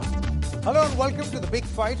Hello and welcome to The Big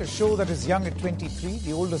Fight, a show that is young at 23,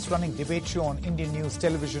 the oldest running debate show on Indian news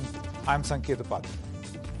television. I'm Sanket Upadhyay.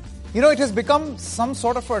 You know, it has become some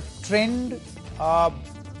sort of a trend.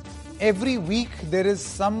 Every week there is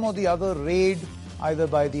some or the other raid, either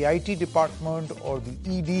by the IT department or the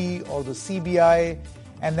ED or the CBI,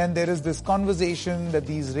 and then there is this conversation that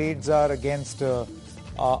these raids are against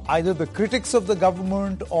either the critics of the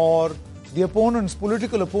government or the opponents,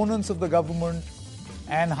 political opponents of the government,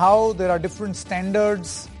 and how there are different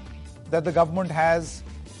standards that the government has,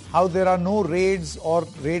 how there are no raids or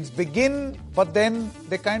raids begin, but then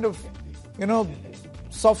they kind of,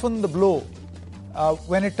 soften the blow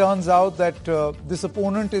when it turns out that this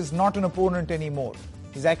opponent is not an opponent anymore.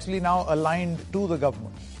 He's actually now aligned to the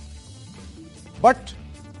government. But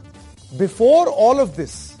before all of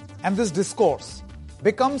this and this discourse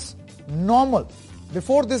becomes normal,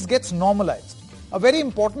 before this gets normalized, a very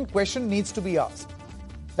important question needs to be asked.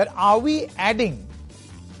 That are we adding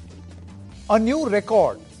a new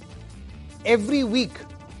record every week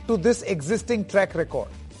to this existing track record?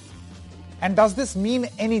 And does this mean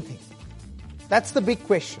anything? That's the big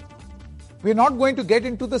question. We're not going to get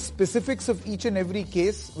into the specifics of each and every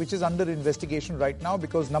case which is under investigation right now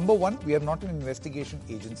because number one, we are not an investigation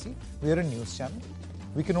agency. We are a news channel.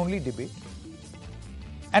 We can only debate.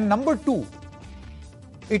 And number two,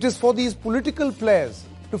 it is for these political players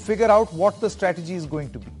to figure out what the strategy is going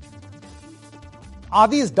to be. Are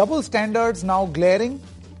these double standards now glaring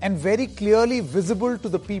and very clearly visible to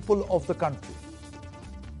the people of the country?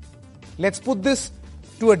 Let's put this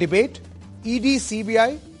to a debate. ED,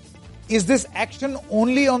 CBI, is this action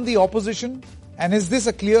only on the opposition? And is this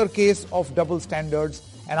a clear case of double standards?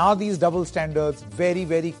 And are these double standards very,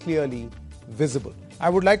 very clearly visible? I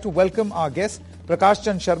would like to welcome our guests. Prakash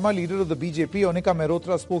Chand Sharma, leader of the BJP, Onika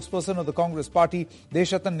Mehrotra, spokesperson of the Congress Party,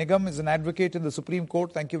 Deshatan Nigam is an advocate in the Supreme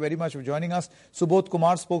Court. Thank you very much for joining us. Subodh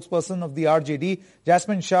Kumar, spokesperson of the RJD,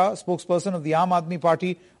 Jasmine Shah, spokesperson of the Aam Aadmi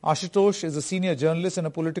Party, Ashutosh is a senior journalist and a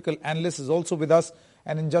political analyst, is also with us.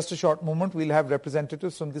 And in just a short moment, we'll have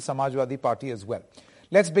representatives from the Samajwadi Party as well.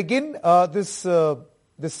 Let's begin this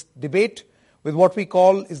debate with what we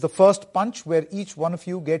call is the first punch, where each one of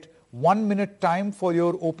you get 1 minute time for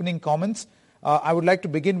your opening comments. I would like to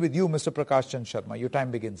begin with you, Mr. Prakash Chand Sharma. Your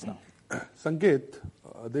time begins now. Sanket,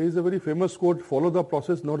 there is a very famous quote, follow the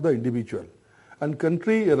process, not the individual. And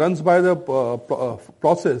country runs by the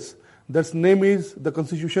process. That's name is the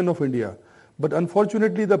Constitution of India. But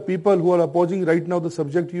unfortunately, the people who are opposing right now the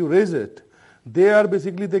subject you raised it,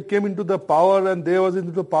 they came into the power and they was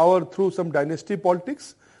into the power through some dynasty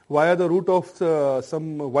politics via the route of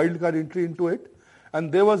some wildcard entry into it.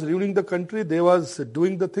 And they was ruling the country, they was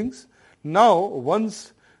doing the things. Now,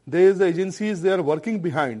 once there is the agencies they are working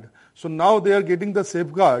behind, so now they are getting the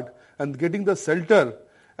safeguard and getting the shelter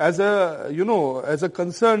as a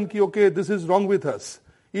concern ki, okay, this is wrong with us.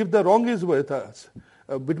 If the wrong is with us,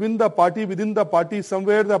 within the party,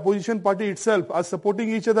 somewhere the opposition party itself are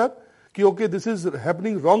supporting each other, ki, okay, this is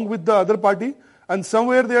happening wrong with the other party, and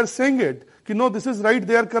somewhere they are saying it, ki, no, this is right,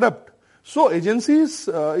 they are corrupt. So agencies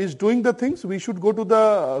is doing the things. We should go to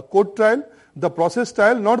the court trial, the process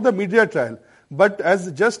trial, not the media trial. But as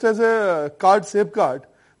a safeguard,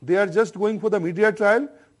 they are just going for the media trial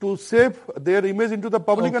to save their image into the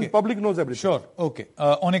public, and public knows everything. Sure. Okay.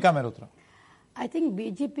 Onika Mehrotra. I think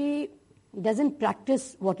BJP doesn't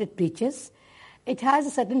practice what it preaches. It has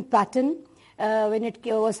a certain pattern. When it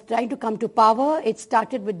was trying to come to power, it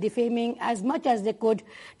started with defaming as much as they could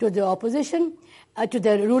to the opposition, to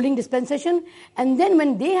the ruling dispensation. And then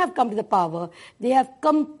when they have come to the power, they have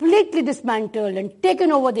completely dismantled and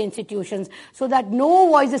taken over the institutions so that no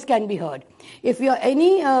voices can be heard. If you have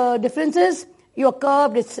any differences, you're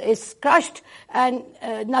curbed, it's crushed, and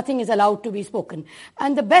nothing is allowed to be spoken.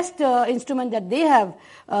 And the best instrument that they have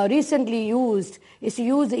recently used is to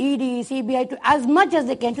use the ED, CBI to as much as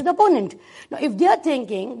they can to the opponent. Now, if they are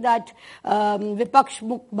thinking that Vipaksh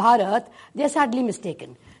Mukh Bharat, they're sadly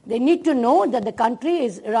mistaken. They need to know that the country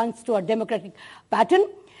runs to a democratic pattern.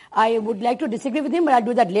 I would like to disagree with him, but I'll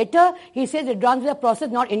do that later. He says it runs with a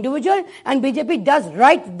process, not individual, and BJP does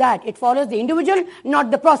right that. It follows the individual,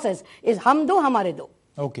 not the process. Is hum do, hamare do.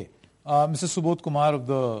 Okay. Mr. Subodh Kumar of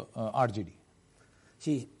the RJD.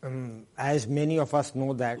 See, as many of us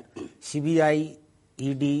know that CBI,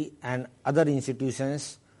 ED and other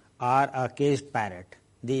institutions are a caged parrot.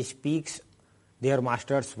 They speak their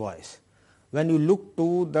master's voice. When you look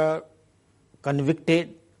to the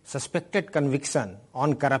suspected conviction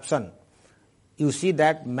on corruption, you see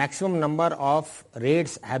that maximum number of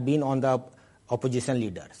raids have been on the opposition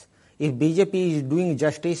leaders. If BJP is doing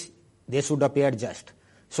justice, they should appear just.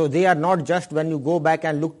 So they are not just when you go back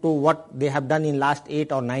and look to what they have done in last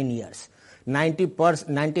 8 or 9 years.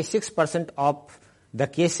 96% of the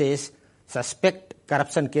cases, suspect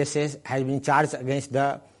corruption cases, has been charged against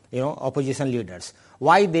the opposition leaders.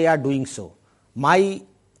 Why they are doing so? My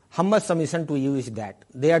humble submission to you is that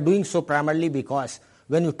they are doing so primarily because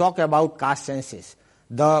when you talk about caste census,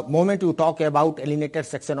 the moment you talk about alienated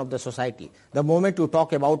section of the society, the moment you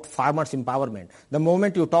talk about farmers' empowerment, the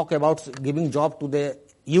moment you talk about giving job to the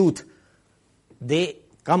youth, they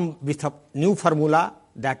come with a new formula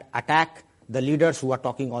that attack the leaders who are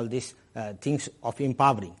talking all these things of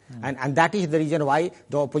empowering. And that is the reason why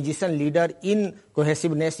the opposition leader in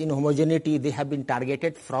cohesiveness, in homogeneity, they have been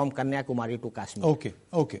targeted from Kanyakumari to Kashmir. Okay.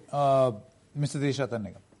 Mr. Deshathan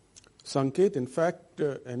Nigam. Sanket, in fact,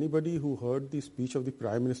 anybody who heard the speech of the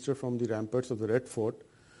Prime Minister from the ramparts of the Red Fort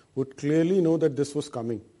would clearly know that this was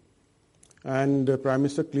coming. And the Prime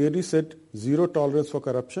Minister clearly said zero tolerance for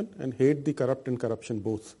corruption and hate the corrupt and corruption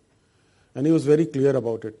both. And he was very clear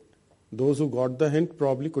about it. Those who got the hint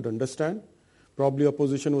probably could understand. Probably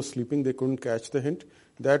opposition was sleeping, they couldn't catch the hint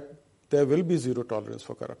that there will be zero tolerance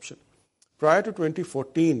for corruption. Prior to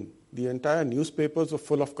 2014, the entire newspapers were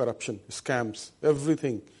full of corruption, scams,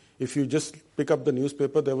 everything. If you just pick up the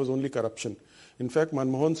newspaper, there was only corruption. In fact,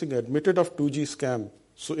 Manmohan Singh admitted of 2G scam,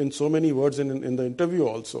 so in so many words in the interview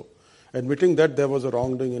also, admitting that there was a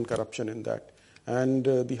wrongdoing and corruption in that, and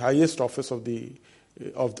the highest office of the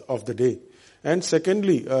day. And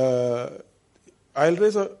secondly, I'll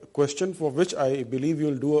raise a question for which I believe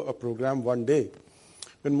you'll do a program one day.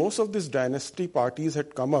 When most of these dynasty parties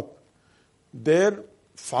had come up, their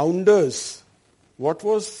founders, what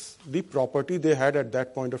was the property they had at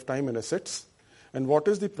that point of time and assets? And what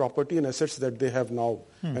is the property and assets that they have now?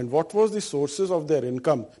 And what was the sources of their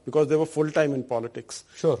income? Because they were full-time in politics.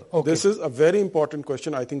 Sure. Okay. This is a very important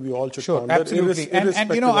question I think we all should ponder. Absolutely. And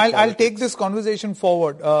I'll take this conversation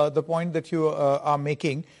forward, the point that you are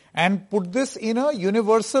making, and put this in a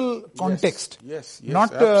universal context. Yes,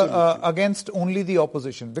 not against only the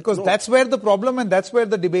opposition. Because that's where the problem and that's where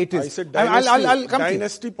the debate is. I said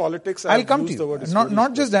dynasty politics. I'll come to you.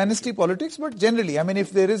 Not just dynasty politics, but generally. I mean,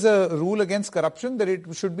 if there is a rule against corruption, that it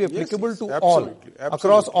should be applicable to all.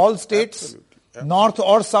 Across all states, north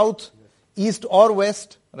or south, east or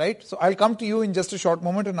west, right? So I'll come to you in just a short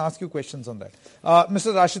moment and ask you questions on that.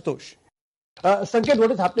 Mr. Ashutosh. Sanket,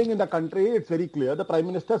 what is happening in the country, it's very clear. The Prime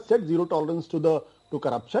Minister said zero tolerance to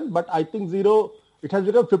corruption, but I think it has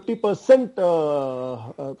become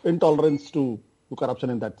 50% intolerance to corruption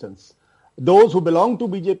in that sense. Those who belong to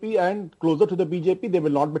BJP and closer to the BJP, they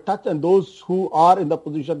will not be touched, and those who are in the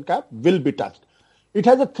opposition camp will be touched. It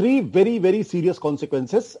has three very, very serious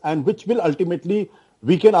consequences, and which will ultimately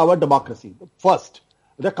weaken our democracy. First,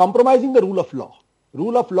 they're compromising the rule of law.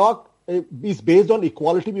 Rule of law is based on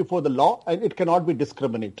equality before the law, and it cannot be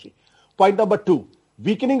discriminatory. Point number two,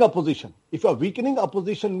 weakening opposition. If you are weakening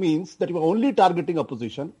opposition means that you are only targeting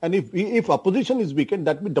opposition, and if opposition is weakened,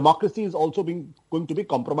 that means democracy is also going to be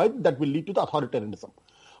compromised. That will lead to the authoritarianism.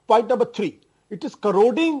 Point number three, it is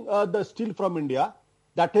corroding the steel from India.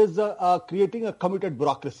 That is creating a committed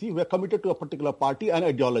bureaucracy. We are committed to a particular party and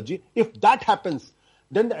ideology. If that happens,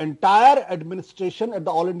 then the entire administration at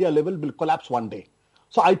the all India level will collapse one day.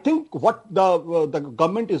 So I think what the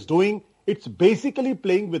government is doing, it's basically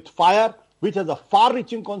playing with fire, which has a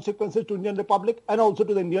far-reaching consequences to Indian Republic and also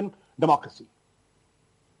to the Indian democracy.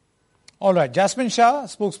 All right. Jasmine Shah,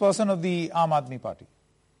 spokesperson of the Aam Aadmi Party.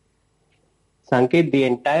 Sanket, the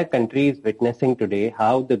entire country is witnessing today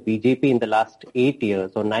how the BJP in the last 8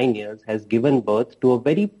 years or 9 years has given birth to a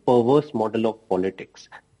very perverse model of politics.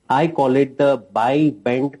 I call it the buy,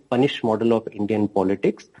 bend, punish model of Indian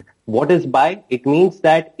politics. What is buy? It means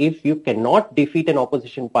that if you cannot defeat an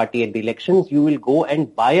opposition party at the elections, you will go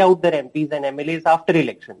and buy out their MPs and MLAs after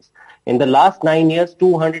elections. In the last 9 years,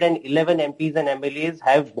 211 MPs and MLAs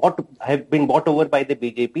have been bought over by the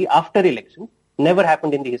BJP after elections. Never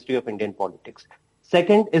happened in the history of Indian politics.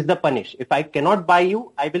 Second is the punish. If I cannot buy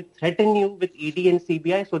you, I will threaten you with ED and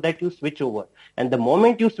CBI so that you switch over. And the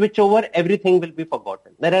moment you switch over, everything will be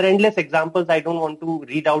forgotten. There are endless examples. I don't want to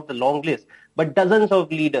read out the long list, but dozens of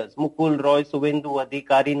leaders, Mukul Roy, Suvendu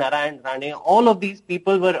Adhikari, Narayan Rane, all of these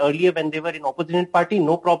people were earlier when they were in opposition party,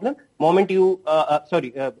 no problem. Moment the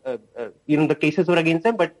cases were against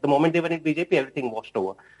them, but the moment they were in BJP, everything washed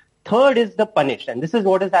over. Third is the punish, and this is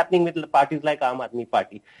what is happening with parties like Aam Aadmi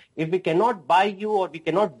Party. If we cannot buy you or we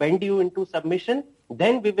cannot bend you into submission,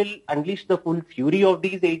 then we will unleash the full fury of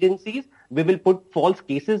these agencies. We will put false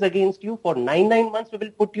cases against you. For 9 months, we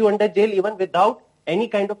will put you under jail even without any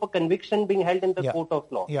kind of a conviction being held in the court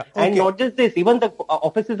of law. Yeah. And not just this, even the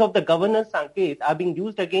offices of the governors, Sanket, are being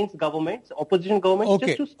used against governments, opposition governments,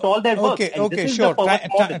 just to stall their work. And this is sure. the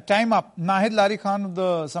model. Time up. Nahid Lari Khan of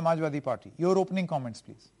the Samajwadi Party. Your opening comments,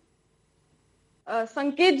 please.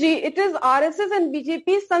 Sanket ji, it is RSS and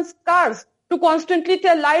BJP's sanskars to constantly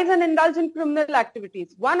tell lies and indulge in criminal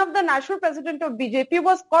activities. One of the national president of BJP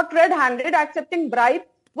was caught red-handed accepting bribe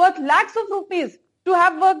worth lakhs of rupees to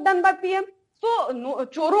have work done by PM. So,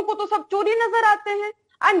 choron ko to sab chori nazar aate hain.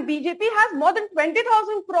 And BJP has more than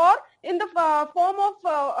 20,000 crore in the form of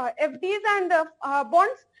FDs and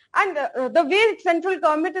bonds. And the way central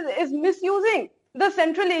government is misusing the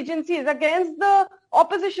central agencies against the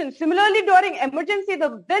opposition. Similarly, during emergency,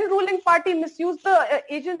 the then ruling party misused the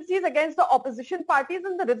agencies against the opposition parties,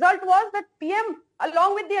 and the result was that PM,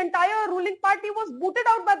 along with the entire ruling party, was booted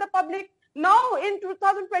out by the public. Now, in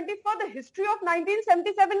 2024, the history of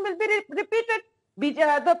 1977 will be repeated.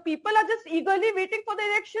 The people are just eagerly waiting for the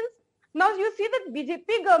elections. Now, you see that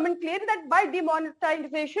BJP government claimed that by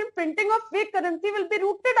demonetization, printing of fake currency will be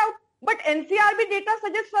rooted out. But NCRB data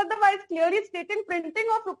suggests otherwise, clearly stating printing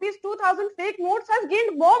of rupees 2,000 fake notes has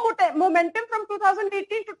gained more momentum from 2018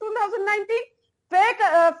 to 2019.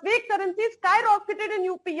 Fake currency skyrocketed in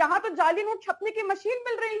UP. यहाँ तो जाली note छपने की machine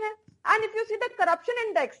मिल रही है. And if you see the corruption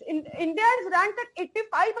index, India is ranked at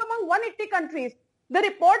 85 among 180 countries. The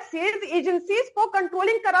report says agencies for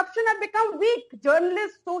controlling corruption have become weak.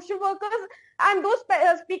 Journalists, social workers, and those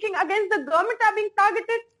speaking against the government are being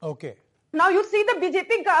targeted. Okay. Now you see the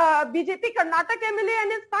BJP Karnataka MLA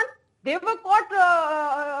and his son. They were caught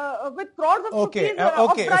with crores of rupees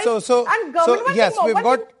of bribes. And government yes,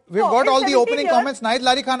 we've got all the opening comments. Nahid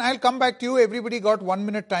Lari Khan, I'll come back to you. Everybody got 1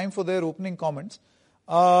 minute time for their opening comments.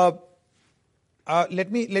 Let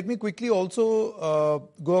me quickly also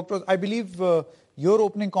go across. I believe your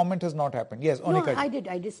opening comment has not happened. Yes, Onika. No, I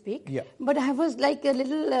did speak. Yeah. But I was like a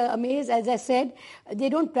little amazed, as I said, they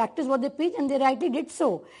don't practice what they preach, and they rightly did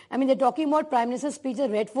so. I mean, they're talking about Prime Minister's speech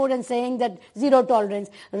at Red Fort and saying that zero tolerance.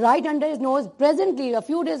 Right under his nose, presently, a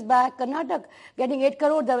few days back, Karnataka getting 8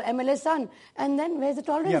 crore, the MLA son. And then where's the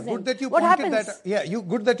tolerance then? Good that you what pointed happens? that.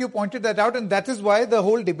 Good that you pointed that out, and that is why the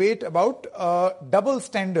whole debate about double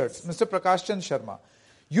standards, Mr. Prakash Chand Sharma.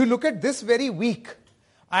 You look at this very week.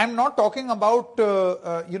 I am not talking about,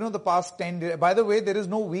 the past 10 days. By the way, there is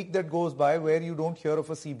no week that goes by where you don't hear of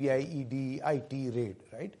a CBI, ED, IT raid,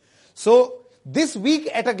 right? So, this week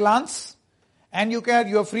at a glance, and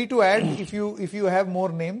you're free to add if you have more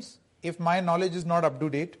names, if my knowledge is not up to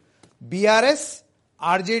date, BRS,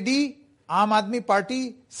 RJD, Aam Aadmi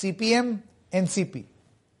Party, CPM, NCP,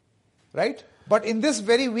 right? But in this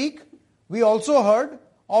very week, we also heard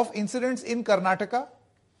of incidents in Karnataka.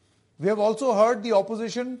 We have also heard the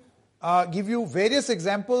opposition give you various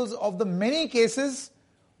examples of the many cases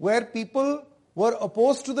where people were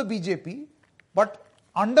opposed to the BJP, but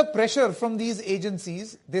under pressure from these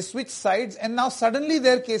agencies, they switched sides and now suddenly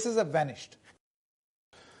their cases have vanished.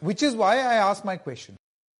 Which is why I ask my question.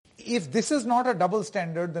 If this is not a double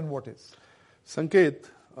standard, then what is? Sanket,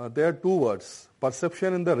 there are two words,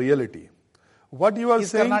 perception and the reality. What you are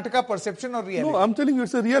saying... Is Karnataka perception or reality? No, I'm telling you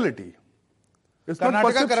it's a reality. It's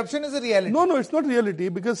Karnataka corruption is a reality. No, it's not reality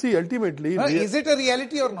because see, ultimately... is it a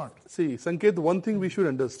reality or not? See, Sanket, one thing we should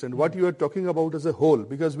understand, what you are talking about as a whole,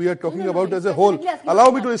 because we are talking about as a whole. Allow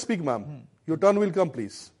me to speak, ma'am. Your turn will come,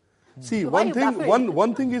 please. See, one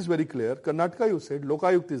thing is very clear. Karnataka, you said,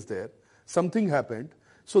 Lokayukt is there. Something happened.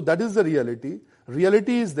 So that is the reality.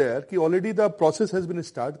 Reality is there. Ki already the process has been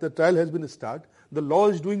started. The trial has been started. The law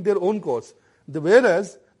is doing their own course.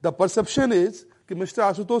 Whereas the perception is that Mr.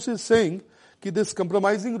 Asutosh is saying this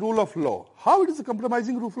compromising rule of law. How it is a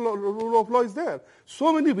compromising rule of law is there?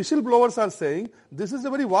 So many whistleblowers are saying this is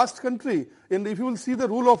a very vast country. And if you will see the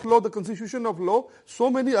rule of law, the constitution of law,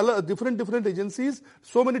 so many different agencies,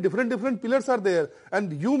 so many different pillars are there.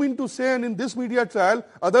 And you mean to say, and in this media trial,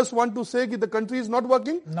 others want to say that the country is not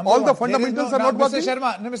working? The fundamentals are not working?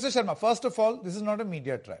 Mr. Sharma, first of all, this is not a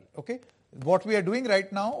media trial. Okay? What we are doing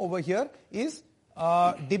right now over here is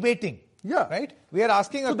debating. Yeah. Right? We are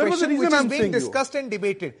asking a question which is being discussed and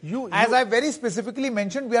debated. As I very specifically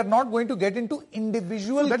mentioned, we are not going to get into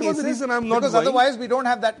individual cases. That was the reason I'm not because going. Otherwise we don't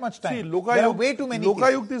have that much time. See, there are way too many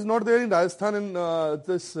Lokayukt is not there in Rajasthan and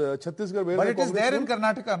this Chhattisgarh. But it is there in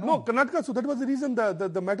Karnataka, no? No, Karnataka. So that was the reason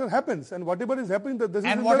the matter happens. And whatever is happening...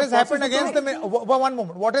 And what has happened against the... One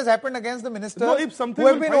moment. What has happened against the minister who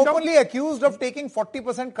have been openly accused of taking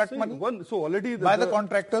 40% cut money so already by the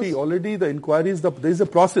contractors? See, already the inquiries, there is a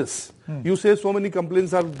process. You say so many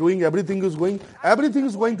complaints are doing, everything is going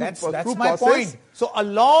through That's through my process. point. So a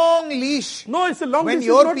long leash. No, it's a long when leash.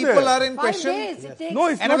 your Not people there. are in 5 question. days it takes. No,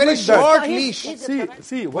 it's And not a very like that. short He's- leash he's-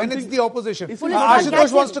 See, one when it's thing, the opposition. It's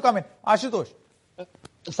Ashutosh wants to come in. Ashutosh.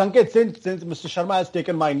 Sanket, since Mr. Sharma has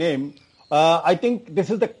taken my name, I think this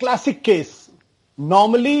is the classic case.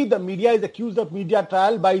 Normally, the media is accused of media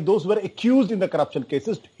trial by those who were accused in the corruption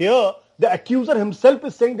cases. Here, the accuser himself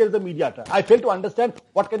is saying there is a media trial. I fail to understand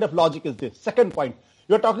what kind of logic is this. Second point,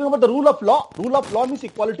 you are talking about the rule of law. Rule of law means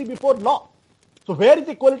equality before law. So where is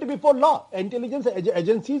equality before law? Intelligence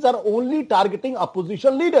agencies are only targeting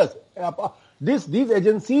opposition leaders. These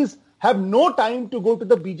agencies have no time to go to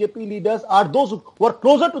the BJP leaders or those who are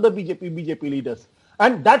closer to the BJP leaders.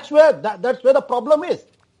 And that's where the problem is.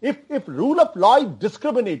 If rule of law is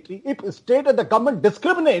discriminatory, if state and the government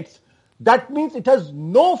discriminates, that means it has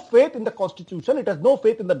no faith in the constitution, it has no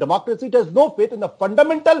faith in the democracy, it has no faith in the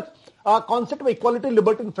fundamental concept of equality,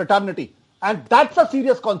 liberty and fraternity. And that's a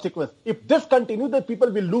serious consequence. If this continues, the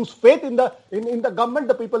people will lose faith in the government,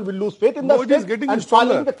 the people will lose faith in the it is state, getting and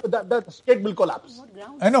stronger. the state will collapse.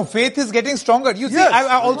 I know, faith is getting stronger. You see, Yes.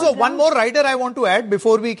 I also, one more rider I want to add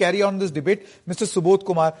before we carry on this debate, Mr. Subodh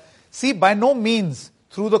Kumar. See, by no means,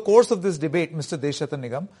 through the course of this debate, Mr. Deshratan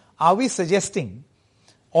Nigam, are we suggesting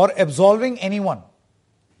or absolving anyone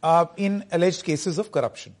in alleged cases of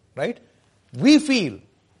corruption, right? We feel,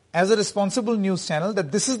 as a responsible news channel,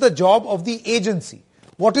 that this is the job of the agency.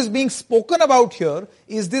 What is being spoken about here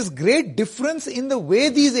is this great difference in the way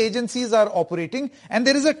these agencies are operating, and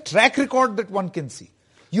there is a track record that one can see.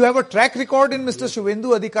 You have a track record in Mr.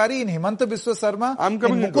 Shuvendu Adhikari, in Himanta Biswa Sarma, in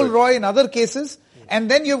Mukul Roy, in other cases, and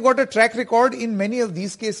then you've got a track record in many of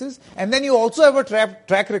these cases, and then you also have a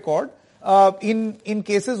track record in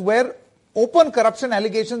cases where open corruption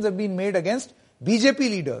allegations have been made against BJP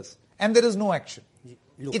leaders, and there is no action.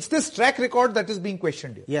 Look, it's this track record that is being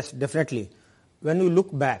questioned here. Yes, definitely. When you look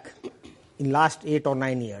back in last 8 or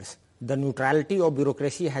 9 years, the neutrality of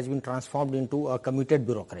bureaucracy has been transformed into a committed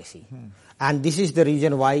bureaucracy. And this is the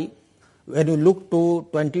reason why when you look to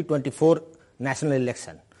 2024 national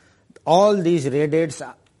election, all these raids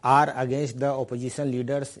are against the opposition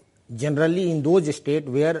leaders, generally in those states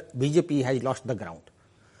where BJP has lost the ground.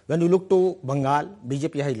 When you look to Bengal,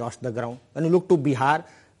 BJP has lost the ground. When you look to Bihar,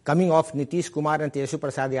 coming off Nitish Kumar and Tejasu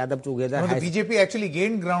Prasad Yadav together. No, the BJP actually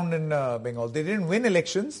gained ground in Bengal. They didn't win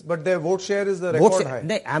elections, but their vote share is the record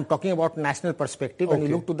high. I'm talking about national perspective. When you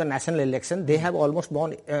look to the national election, they have almost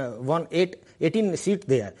won 18 seats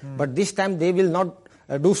there. But this time they will not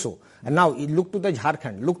do so. And now look to the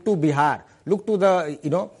Jharkhand, look to Bihar, look to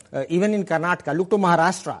the, even in Karnataka, look to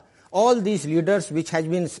Maharashtra. All these leaders which has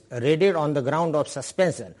been raided on the ground of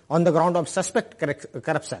suspension, on the ground of suspect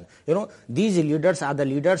corruption, these leaders are the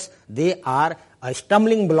leaders, they are a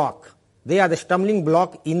stumbling block. They are the stumbling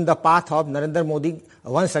block in the path of Narendra Modi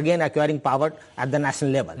once again acquiring power at the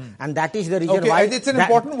national level. And that is the reason why... It's an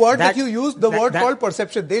important word that you used, the word called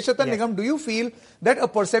perception. Deshratan Nigam, do you feel that a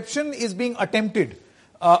perception is being attempted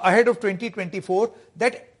ahead of 2024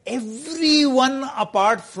 that everyone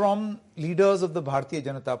apart from leaders of the Bharatiya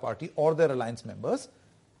Janata Party or their alliance members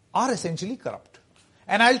are essentially corrupt?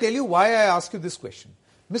 And I'll tell you why I ask you this question.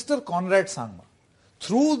 Mr. Conrad Sangma,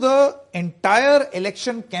 through the entire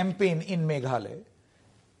election campaign in Meghalaya,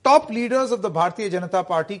 top leaders of the Bharatiya Janata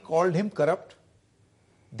Party called him corrupt.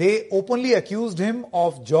 They openly accused him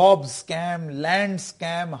of job scam, land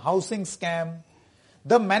scam, housing scam.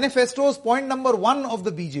 The manifesto's point number 1 of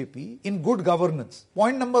the BJP in good governance,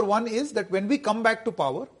 point number 1 is that when we come back to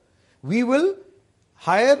power, we will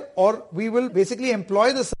hire or we will basically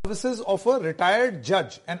employ the services of a retired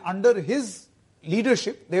judge, and under his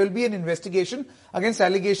leadership there will be an investigation against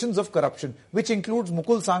allegations of corruption, which includes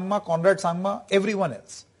Mukul Sangma, Conrad Sangma, everyone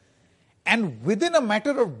else. And within a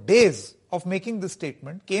matter of days of making this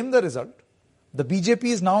statement came the result. The BJP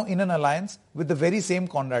is now in an alliance with the very same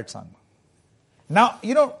Conrad Sangma. Now,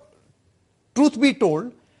 truth be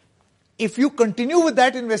told, if you continue with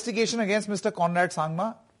that investigation against Mr. Conrad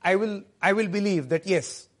Sangma, I will believe that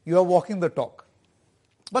yes, you are walking the talk.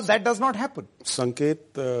 But that does not happen.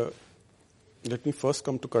 Sanket, let me first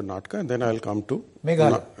come to Karnataka and then I'll come to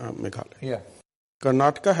Meghalaya. Yeah.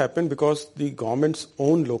 Karnataka happened because the government's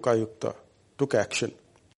own Lokayukta took action.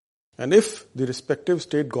 And if the respective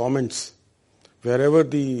state governments, wherever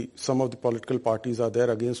some of the political parties are there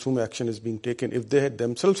against whom action is being taken, if they had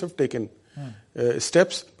themselves have taken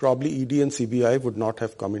steps, probably ED and CBI would not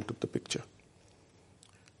have come into the picture.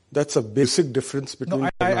 That's a basic difference between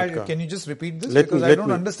Karnataka. Can you just repeat this? Because I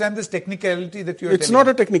don't understand this technicality that you are telling. It's not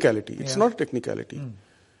a technicality. It's not a technicality.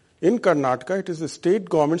 In Karnataka, it is the state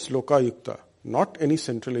government's Lokayukta not any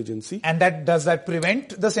central agency. And does that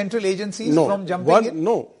prevent the central agencies from jumping in?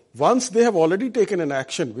 No. Once they have already taken an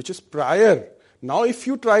action, which is prior, now if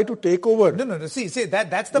you try to take over... No. See,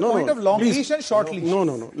 that's the point of long leash and short leash. No.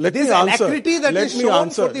 Let me answer.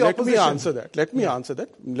 Let me answer that.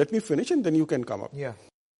 Let me finish and then you can come up. Yeah.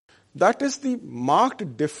 That is the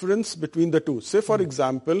marked difference between the two. Say, for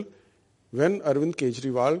example, when Arvind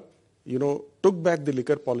Kejriwal, took back the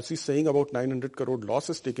liquor policy saying about 900 crore loss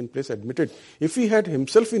has taken place, admitted. If he had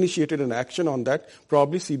himself initiated an action on that,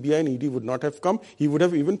 probably CBI and ED would not have come. He would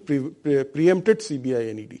have even preempted CBI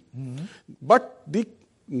and ED. Mm-hmm. But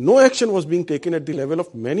no action was being taken at the level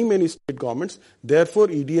of many state governments. Therefore,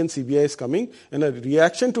 ED and CBI is coming. And a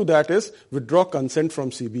reaction to that is withdraw consent from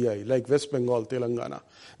CBI, like West Bengal, Telangana.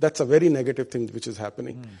 That's a very negative thing which is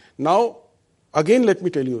happening. Now, again, let me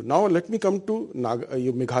tell you. Now, let me come to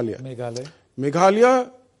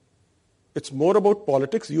Meghalaya, it's more about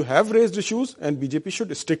politics. You have raised issues and BJP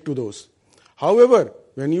should stick to those. However,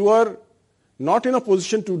 when you are not in a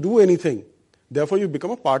position to do anything, therefore you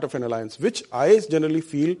become a part of an alliance, which I generally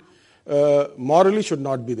feel morally should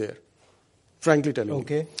not be there, frankly telling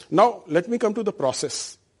you. Now, let me come to the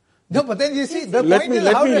process. No, but then you see, the let point me, is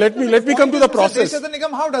let me come to the process.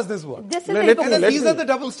 How does this work? These are the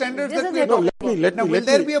double standards that we are talking about. Now, will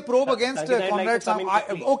there be a probe against Conrad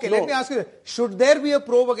Sangma? Okay, let me ask you, should there be a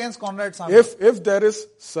probe against Conrad Sangma? If there is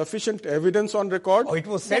sufficient evidence on record... it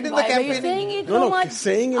was said in the campaigning.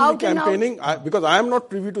 Saying in the campaigning, because I am not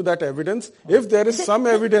privy to that evidence. If there is some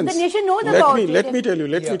evidence... The nation knows about it. Let me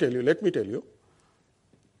tell you.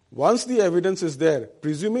 Once the evidence is there,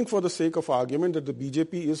 presuming for the sake of argument that the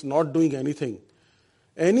BJP is not doing anything,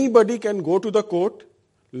 anybody can go to the court,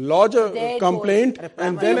 lodge a complaint,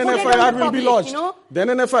 and then an FIR will be lodged. Then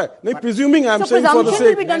an FIR. Presuming I am saying for the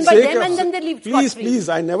sake of... Please,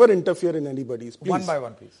 I never interfere in anybody's. Please. One by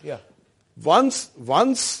one, please. Yeah.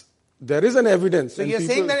 Once there is an evidence. So you're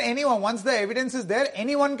saying that once the evidence is there,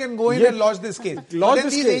 anyone can go in and lodge this case.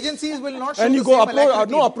 These agencies will not show and you the go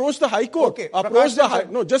same approach the High Court. Okay.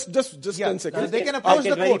 Just 10 seconds. They can approach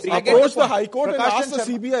the court. Approach the High Court and ask the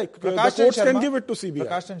CBI. The courts can give it to CBI.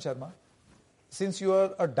 Prakash Sharma, since you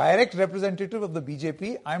are a direct representative of the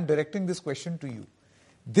BJP, I am directing this question to you.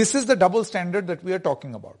 This is the double standard that we are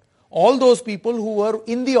talking about. All those people who were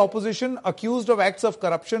in the opposition accused of acts of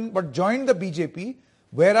corruption but joined the BJP,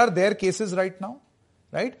 where are their cases right now?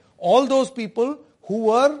 Right? All those people who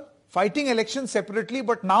were fighting elections separately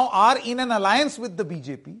but now are in an alliance with the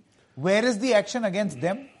BJP, where is the action against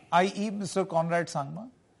them, i.e. Mr. Conrad Sangma?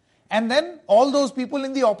 And then all those people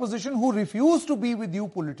in the opposition who refuse to be with you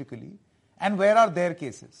politically, and where are their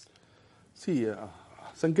cases? See,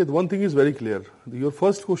 Sanket, one thing is very clear. Your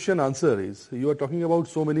first question answer is, you are talking about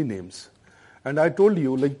so many names. And I told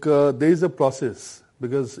you, there is a process.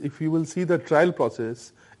 Because if you will see the trial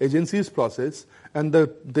process, agencies process, and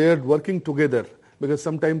they are working together. Because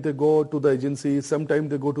sometimes they go to the agency, sometimes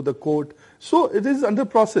they go to the court. So it is under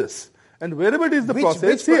process. And wherever it is the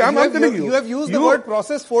process, I'm telling you. You have used the word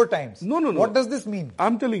process 4 times. No. What does this mean?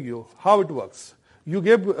 I'm telling you how it works. You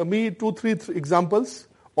gave me 2-3 examples.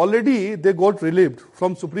 Already they got relieved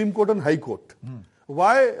from Supreme Court and High Court.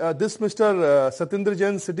 Why this Mr. Satyendra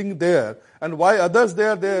Jain sitting there and why others they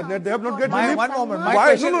have not get relieved? One moment.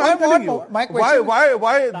 I'm telling you. Why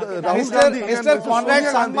Rahul Gandhi Mr. Conrad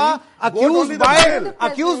Sangma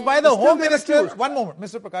accused by the Home Minister. One moment,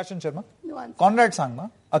 Mr. Prakash Sharma. Conrad Sangma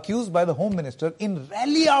accused by the Home Minister in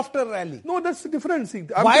rally after rally. No, that's different. See,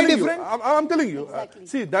 why different? I'm telling you. Exactly.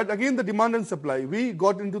 See, that again the demand and supply. We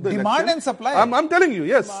got into the demand election. And supply. I'm telling you,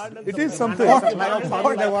 yes, it is something. Demand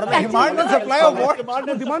and supply of what?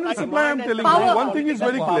 Demand and supply. I'm telling you. One thing is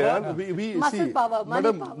very clear. We see,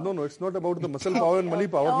 madam. No, it's not about the muscle power and money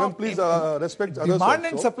power. Ma'am, please respect others. Demand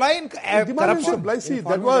and supply in demand and supply. See,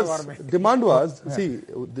 that was demand was. See,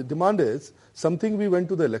 the demand is something. We went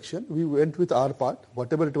to the election. We went with our part,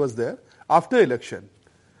 whatever it was there. After election,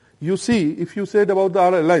 you see, if you said about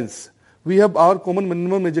our alliance, we have our common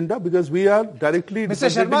minimum agenda because we are directly... Mr.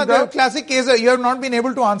 Sharma, the classic case, you have not been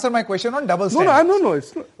able to answer my question on double standards. No,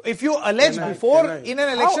 it's not. If you allege in an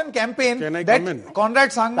election campaign that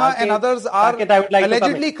Conrad Sangma and others are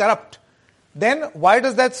allegedly corrupt, then why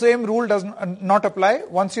does that same rule not apply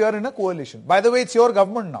once you are in a coalition? By the way, it's your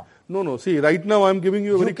government now. No. See, right now I'm giving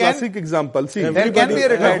you a classic example. See, there can be a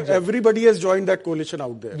retired judge. Everybody has joined that coalition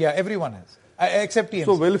out there. Yeah, everyone has. except TMC.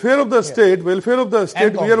 So welfare of the state,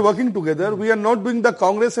 we are working together. We are not doing the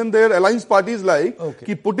Congress and their alliance parties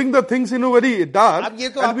keep putting the things in a very dark,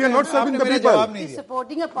 and we are not serving the people. He's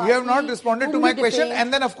supporting a party. You have not responded to my question,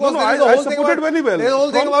 and then of course I supported very well. There's a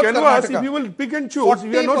whole thing From about canvas, Karnataka. if you will pick and choose,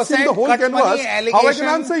 we are not seeing the whole cut canvas. money How I can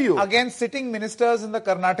answer you? against sitting ministers in the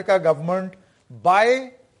Karnataka government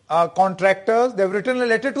by contractors. They've written a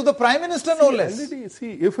letter to the Prime Minister, no less.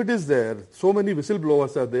 See, if it is there, so many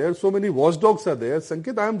whistleblowers are there, so many watchdogs are there.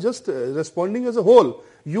 Sanket, I am just responding as a whole.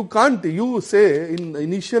 You can't, you say in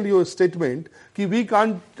initial your statement, we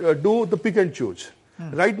can't do the pick and choose.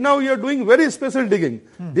 Right now you are doing very special digging.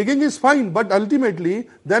 Digging is fine, but ultimately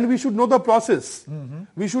then we should know the process.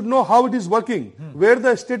 We should know how it is working, where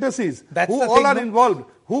the status is, who all are involved,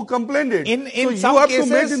 who complained it. So you have to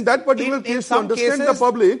make in that particular case to understand the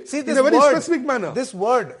public in a very specific manner. This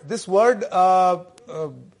word,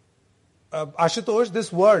 Ashutosh,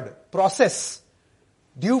 this word, process,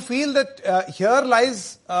 do you feel that here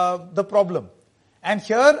lies the problem? And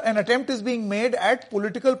here an attempt is being made at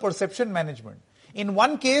political perception management. In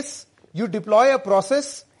one case, you deploy a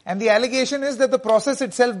process and the allegation is that the process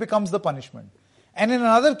itself becomes the punishment. And in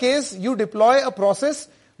another case, you deploy a process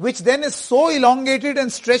which then is so elongated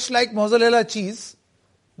and stretched like mozzarella cheese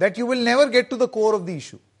that you will never get to the core of the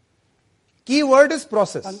issue. Key word is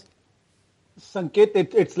process. Sanket,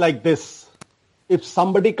 it's like this. If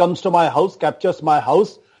somebody comes to my house, captures my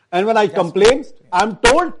house, and when I complain, I'm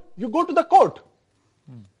told, you go to the court.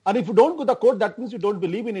 And if you don't go to the court, that means you don't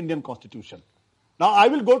believe in Indian Constitution. Now, I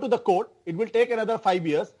will go to the court. It will take another 5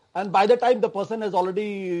 years. And by the time the person has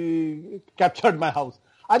already captured my house.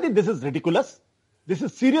 I think this is ridiculous. This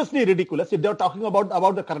is seriously ridiculous. If they are talking about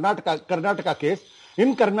the Karnataka case,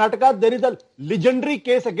 in Karnataka, there is a legendary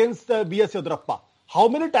case against B.S. Yedurappa. How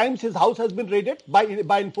many times his house has been raided by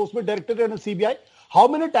Enforcement Directorate and CBI? How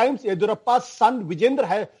many times Yedurappa's son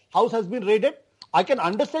Vijendra house has been raided? I can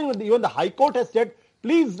understand when even the High Court has said,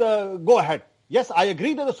 please go ahead. Yes, I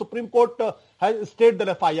agree that the Supreme Court has stayed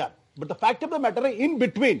the FIR. But the fact of the matter is, in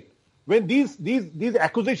between, when these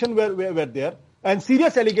accusations were there, and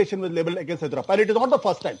serious allegation was labelled against Yedurappa, and it is not the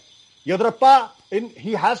first time. Yedurappa,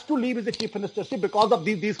 he has to leave his chief ministership because of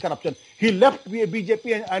these corruption. He left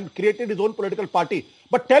BJP and created his own political party.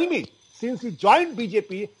 But tell me, since he joined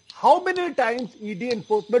BJP, how many times ED,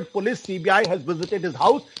 Enforcement, Police, CBI has visited his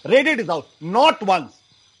house, raided his house? Not once.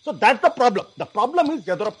 So that's the problem. The problem is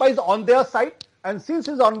Yedurappa is on their side, and since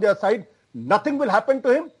he's on their side, nothing will happen to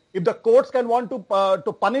him. If the courts can want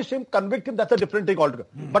to punish him, convict him, that's a different thing altogether.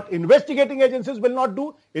 But investigating agencies will not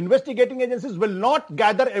do. Investigating agencies will not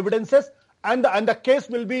gather evidences, and the case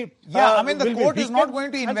will be. The court is not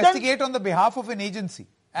going to investigate on the behalf of an agency.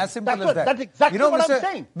 As simple as that. That's exactly what I'm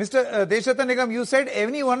saying. Mr. Deshatha Nigam, you said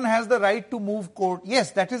anyone has the right to move court.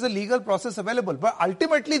 Yes, that is a legal process available. But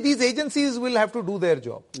ultimately, these agencies will have to do their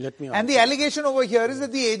job. And the allegation over here is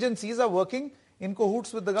that the agencies are working in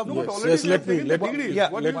cahoots with the government. Let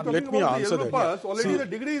me answer that. Already the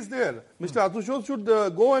degree is there. Mr. Atushos should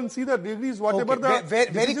go and see the degrees, whatever the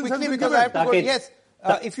very quickly, because I have to go. Yes.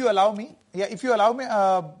 If you allow me,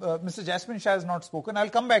 Mr. Jasmine Shah has not spoken. I'll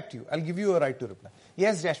come back to you. I'll give you a right to reply.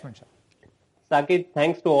 Yes, Jasmine Shah. Saket,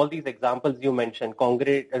 thanks to all these examples you mentioned,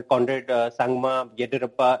 Conrad Sangma,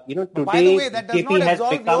 Yedurappa, today By the way, that does BJP not has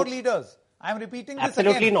absolve become... your leaders. I'm repeating this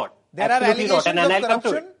Absolutely again. not. There Absolutely are allegations not. of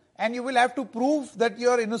corruption, and you will have to prove that you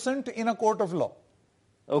are innocent in a court of law.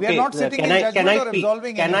 Okay. We are not sitting in judgment or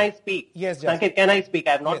absolving anyone. Can I speak? Yes, Sanketh, can I speak?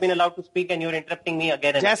 I have not been allowed to speak and you're interrupting me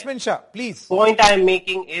again and Jasmine again. Shah, please. Point I am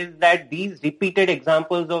making is that these repeated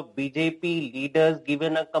examples of BJP leaders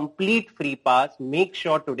given a complete free pass make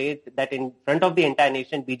sure today that in front of the entire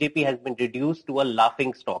nation, BJP has been reduced to a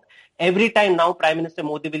laughing stock. Every time now Prime Minister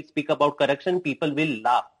Modi will speak about corruption, people will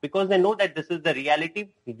laugh because they know that this is the reality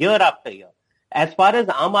year after year. As far as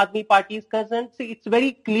Aam Aadmi Party is concerned, see, it's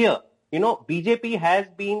very clear. BJP has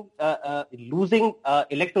been losing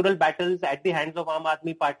electoral battles at the hands of Aam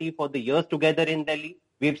Aadmi Party for the years together in Delhi.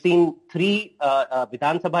 We've seen 3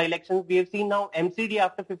 Vidhan Sabha elections. We have seen now MCD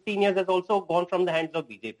after 15 years has also gone from the hands of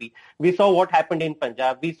BJP. We saw what happened in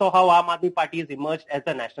Punjab. We saw how Aam Aadmi Party has emerged as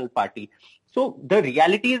a national party. So the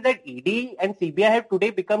reality is that ED and CBI have today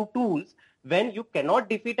become tools when you cannot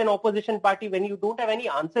defeat an opposition party, when you don't have any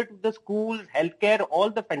answer to the schools, healthcare, all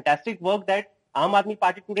the fantastic work that Aam Aadmi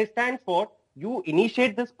Party today stands for, you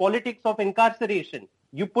initiate this politics of incarceration.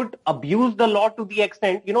 You abuse the law to the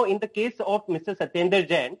extent, in the case of Mr. Satyendra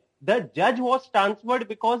Jain, the judge was transferred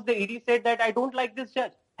because the ED said that I don't like this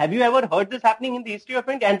judge. Have you ever heard this happening in the history of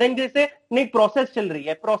India? And then they say, nahi, process chal rahi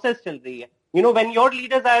hai. When your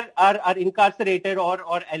leaders are incarcerated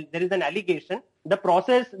or there is an allegation, the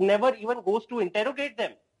process never even goes to interrogate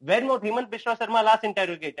them. When was Hemant Biswa Sarma last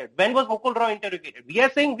interrogated? When was Mukul Rao interrogated? We are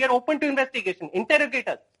saying we are open to investigation, interrogate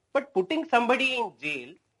us. But putting somebody in jail,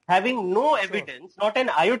 having no evidence, not an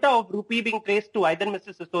iota of rupee being traced to either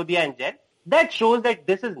Mr. Sisodia and Jain, that shows that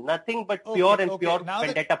this is nothing but pure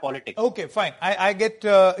vendetta politics. Okay, fine. I get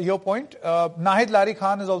your point. Nahid Lari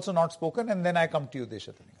Khan has also not spoken, and then I come to you,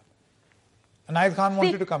 Deshatani. Nahid Khan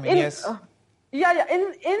wanted to come in, yes.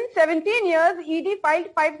 In 17 years, ED filed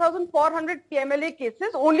 5,400 PMLA cases,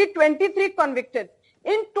 only 23 convicted.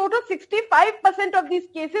 In total, 65% of these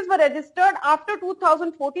cases were registered after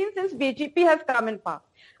 2014 since BJP has come in power.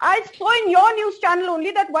 I saw in your news channel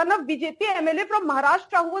only that one of BJP MLA from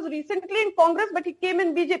Maharashtra who was recently in Congress but he came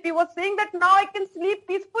in BJP was saying that now I can sleep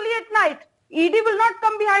peacefully at night. ED will not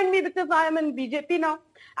come behind me because I am in BJP now.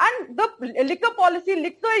 And the liquor policy,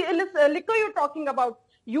 liquor you're talking about,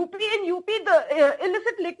 in UP, the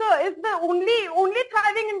illicit liquor is the only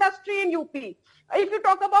thriving industry in UP. If you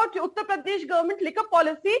talk about Uttar Pradesh government liquor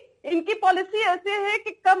policy, इनकी policy ऐसे है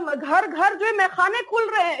कि घर जो है मैखाने खुल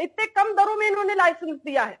रहे हैं, इतने कम दरों में इन्होंने license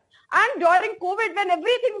दिया है. And during COVID, when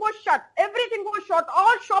everything was shut,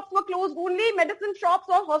 all shops were closed, only medicine shops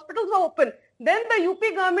or hospitals were open. Then the UP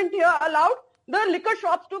government here allowed the liquor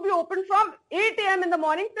shops to be open from 8 a.m. in the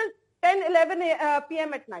morning till 10, 11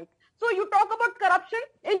 p.m. at night. So you talk about corruption.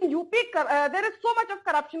 In UP, there is so much of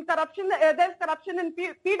corruption. There's corruption in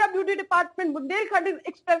PWD department, Bundelkhand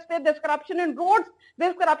Expressway, there's corruption in roads,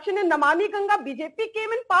 there's corruption in Namami Ganga. BJP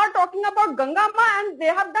came in power talking about Ganga Ma and they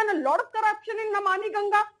have done a lot of corruption in Namami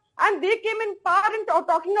Ganga. And they came in power in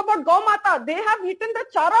talking about Gau Mata. They have eaten the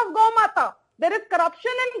chara of Gau Mata. There is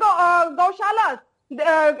corruption in Gaushalas.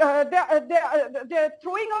 They're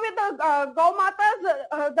throwing away the Gau Matas.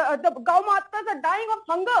 The Gau Matas are dying of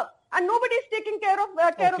hunger. And nobody is taking care of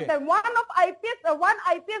them. One IPS,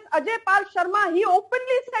 Ajay Pal Sharma, he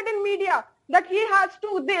openly said in media that he has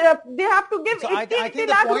to, they have to give 80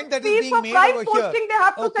 lakh rupees for crime posting. They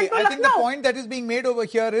have to send to Lucknow. I think the point that is being made over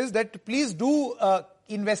here is that please do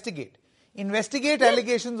investigate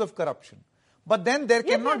allegations of corruption. But then there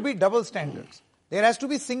cannot be double standards. There has to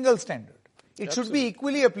be single standard. It should be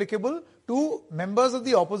equally applicable to members of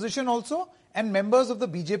the opposition also and members of the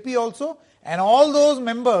BJP also and all those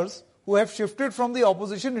members who have shifted from the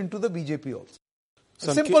opposition into the BJP also.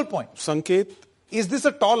 Simple point. Sanket. Is this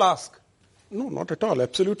a tall ask? No, not at all.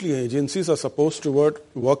 Absolutely. Agencies are supposed to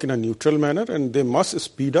work in a neutral manner and they must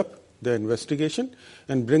speed up their investigation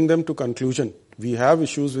and bring them to conclusion. We have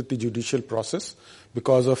issues with the judicial process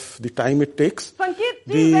because of the time it takes.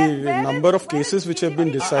 The number of cases which have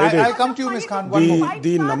been decided. I'll come to you, Ms. Khan. One moment.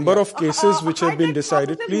 The number of cases which have been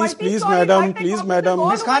decided. Please, madam. Ms.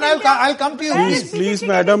 Khan, I'll come to you. Please,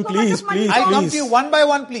 madam. Please. I'll come to you one by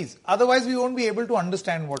one, please. Otherwise, we won't be able to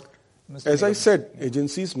understand what Mr. As I said,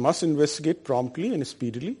 agencies must investigate promptly and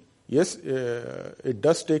speedily. Yes, it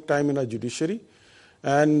does take time in our judiciary.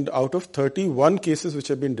 And out of 31 cases which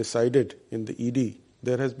have been decided in the ED,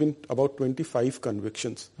 there has been about 25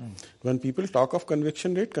 convictions. When people talk of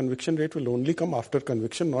conviction rate will only come after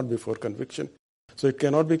conviction, not before conviction. So it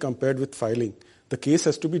cannot be compared with filing. The case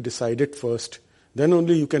has to be decided first. Then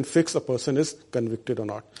only you can fix a person is convicted or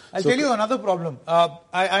not. I'll tell you another problem.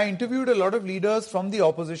 I interviewed a lot of leaders from the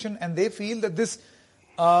opposition and they feel that this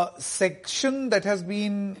section that has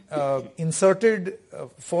been inserted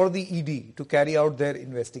for the ED to carry out their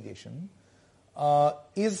investigation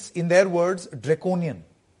is, in their words, draconian,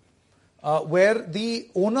 where the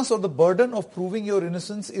onus or the burden of proving your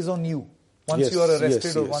innocence is on you once you are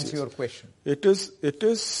arrested or once you are questioned. It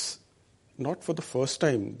is not for the first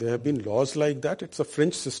time. There have been laws like that. It's a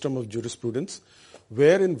French system of jurisprudence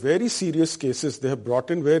where in very serious cases they have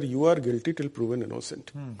brought in where you are guilty till proven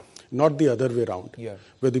innocent. Not the other way around,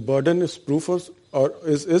 where the burden is proof or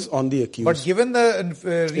is on the accused. But given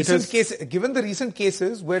the recent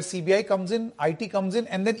cases where CBI comes in, IT comes in,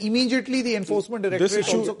 and then immediately the Enforcement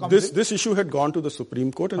Directorate also comes in. This issue had gone to the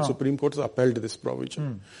Supreme Court and Supreme Court has upheld this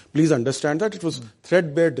provision. Please understand that it was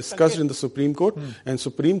threadbare discussed in the Supreme Court and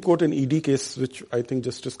Supreme Court in ED case, which I think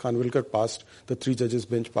Justice Khanwilkar passed, the 3 judges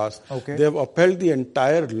bench passed. They have upheld the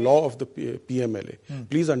entire law of the PMLA.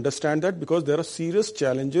 Please understand that because there are serious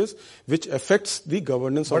challenges which affects the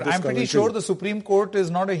governance of this But I'm pretty sure the Supreme Court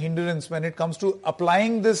is not a hindrance when it comes to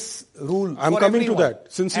applying this rule. I'm coming to that.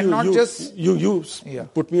 Since you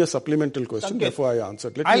put me a supplemental question, therefore I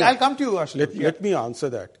answered. I'll come to you, Ashraf. Let me answer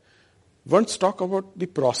that. Once talk about the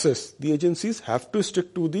process, the agencies have to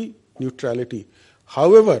stick to the neutrality.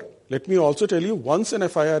 However, let me also tell you, once an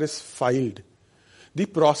FIR is filed, the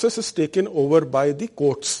process is taken over by the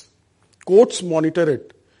courts. courts monitor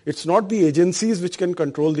it. It's not the agencies which can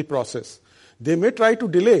control the process. They may try to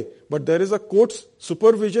delay, but there is a court's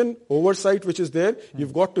supervision, oversight which is there.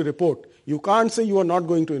 You've got to report. You can't say you are not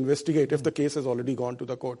going to investigate if the case has already gone to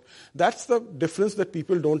the court. That's the difference that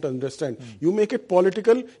people don't understand. You make it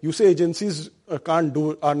political, you say agencies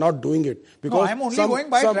are not doing it. Because no, I'm only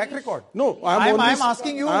going by track record. No, I'm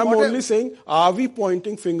asking you. I'm only saying, are we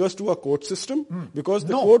pointing fingers to a court system? Because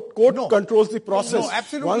the court controls the process. No,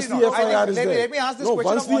 absolutely once not. the FIR is there. Let me ask this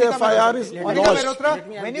question. Once the FIR is lodged.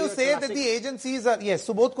 When you say that the agencies are, yes,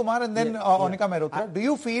 Subodh Kumar and then Onika Mehrotra, do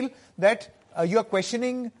you feel that you are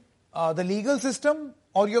questioning the legal system,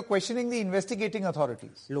 or you're questioning the investigating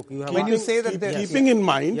authorities? Look, you have when you say that keeping in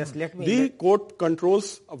mind, the court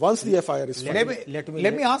controls once the FIR is filed.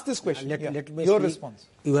 Let me ask this question. Your response.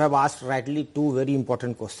 You have asked rightly two very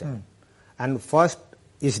important questions. And first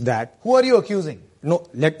is that... Who are you accusing? No,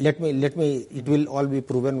 let me, it will all be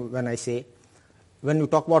proven when I say, when you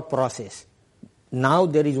talk about process, now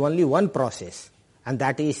there is only one process, and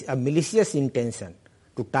that is a malicious intention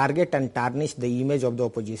to target and tarnish the image of the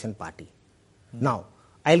opposition party. Now,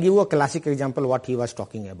 I'll give you a classic example what he was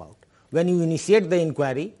talking about. When you initiate the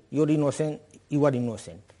inquiry, you are innocent.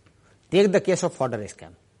 Take the case of fodder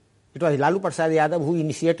scam. It was Lalu Prasad Yadav who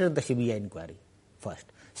initiated the CBI inquiry first.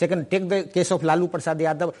 Second, take the case of Lalu Prasad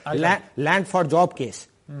Yadav, land for job case.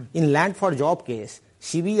 In land for job case,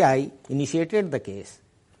 CBI initiated the case,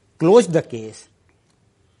 closed the case.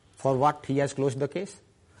 For what he has closed the case?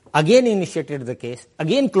 Again initiated the case,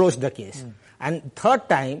 again closed the case. And third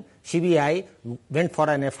time, CBI went for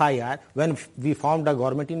an FIR when we formed a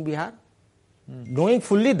government in Bihar, knowing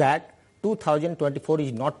fully that 2024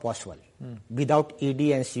 is not possible without ED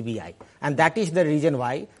and CBI. And that is the reason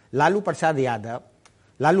why Lalu Prasad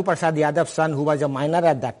Yadav's son, who was a minor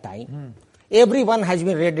at that time, everyone has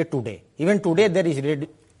been raided today. Even today there is raid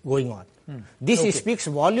going on. This speaks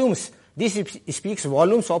volumes. This speaks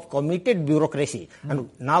volumes of committed bureaucracy. And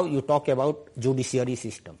now you talk about judiciary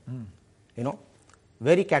system.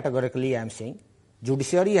 Very categorically I am saying,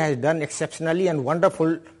 judiciary has done exceptionally and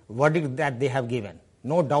wonderful verdict that they have given.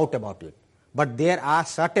 No doubt about it. But there are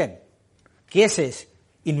certain cases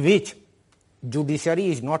in which judiciary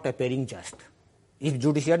is not appearing just. If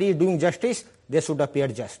judiciary is doing justice, they should appear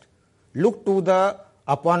just. Look to the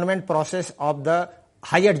appointment process of the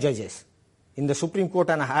higher judges in the Supreme Court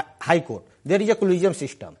and High Court. There is a collegium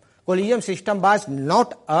system. Collegium system was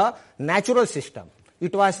not a natural system.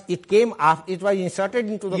 It was inserted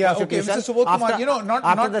into the Constitution. Okay, Mr. Subodh Kumar, not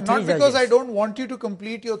because I don't want you to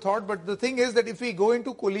complete your thought, but the thing is that if we go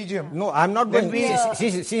into collegium... No, I'm not going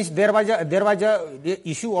to... Since there was a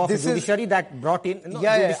issue of judiciary that brought in...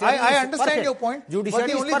 I understand your point, but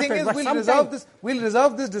the only thing is we'll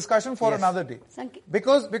reserve this discussion for another day.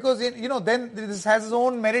 Because then this has its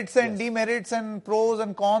own merits and demerits and pros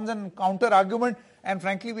and cons and counter-argument. And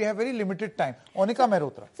frankly, we have very limited time. Onika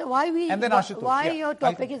Mehrotra. So why your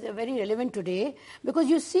topic is very relevant today? Because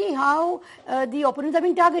you see how the opponents are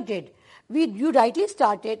being targeted. You rightly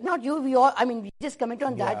started, not you, we all, we just comment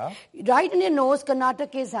on that. Right in your nose,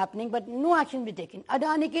 Karnataka case happening, but no action be taken.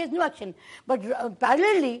 Adani case, no action. But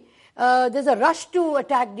parallelly, there's a rush to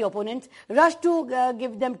attack the opponents, rush to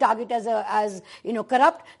give them target as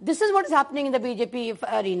corrupt. This is what is happening in the BJP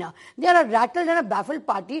arena. They are a rattled and a baffled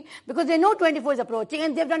party because they know 24 is approaching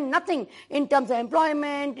and they've done nothing in terms of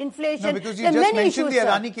employment, inflation. No, because you just mentioned the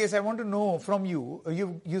Adani case. I want to know from you.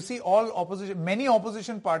 You see many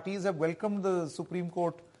opposition parties have welcomed the Supreme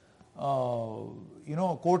Court,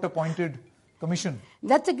 court-appointed commission.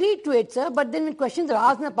 That's agreed to it, sir. But then when questions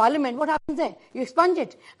are asked in the parliament, what happens there? You expunge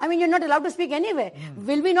it. You're not allowed to speak anywhere.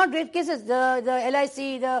 Will we not raise cases? The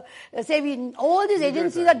LIC, the SEBI, all these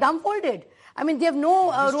agencies are dumbfolded. They have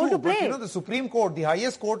no role to play. But, the Supreme Court, the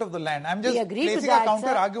highest court of the land, I'm just placing a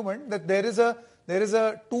counter-argument that there is a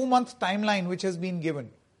 2-month timeline which has been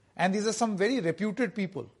given. And these are some very reputed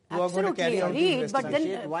people who are going to carry out the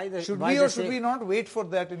investigation. Should we or should we not wait for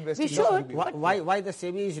that investigation? We should. Why the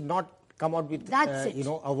SEBI is not come out with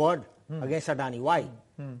a word against Adani? Why?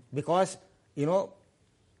 Because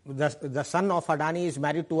the son of Adani is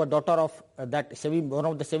married to a daughter of that SEBI, one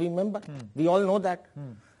of the SEBI member. We all know that.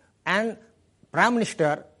 And Prime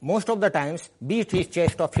Minister, most of the times, beat his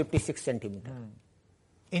chest of 56 centimeters.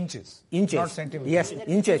 Inches, not centimeters. Yes,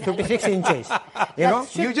 inches, 56 inches.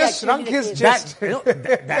 You just shrunk his chest. You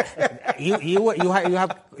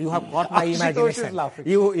have caught my imagination.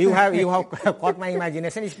 You have caught my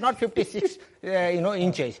imagination. It's not 56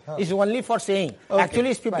 inches. It's only for saying. Okay,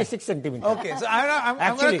 actually, it's 56 centimeters. Okay, so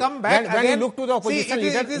I'm going to come back when you look to the opposition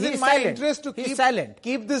leader, it is in my interest to keep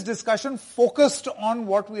this discussion focused on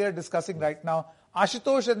what we are discussing right now.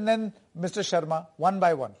 Ashutosh and then Mr. Sharma, one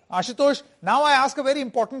by one. Ashutosh, now I ask a very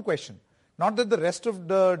important question. Not that the rest of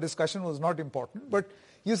the discussion was not important, but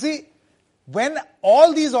you see, when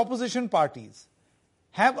all these opposition parties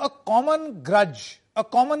have a common grudge, a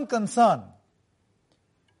common concern,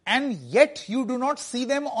 and yet you do not see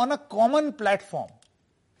them on a common platform.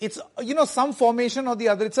 It's, some formation or the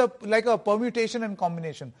other. It's like a permutation and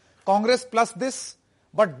combination. Congress plus this,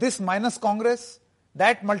 but this minus Congress,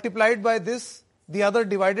 that multiplied by this, the other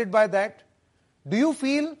divided by that. Do you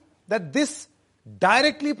feel that this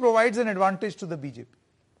directly provides an advantage to the BJP?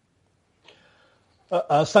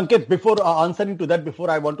 Sanket, before answering to that, before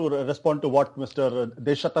I want to respond to what Mr.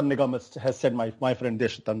 Deshatan Nigam has said, my friend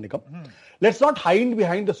Deshatan Nigam, let's not hide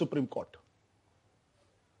behind the Supreme Court.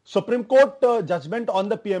 Supreme Court judgment on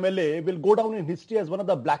the PMLA will go down in history as one of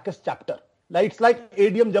the blackest chapter. It's like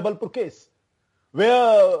ADM Jabalpur case,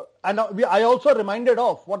 where I also reminded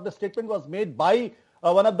of what the statement was made by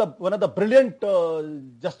one of the brilliant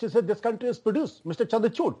justices this country has produced, Mr.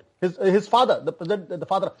 Chandrachud, his father, the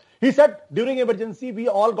father. He said during emergency we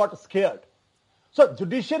all got scared. So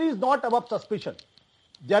judiciary is not above suspicion.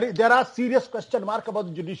 There are serious question mark about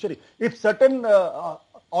the judiciary. If certain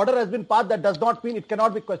order has been passed, that does not mean it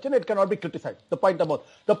cannot be questioned, it cannot be criticized. The point number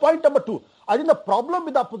two, I think the problem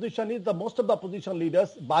with the opposition is that most of the opposition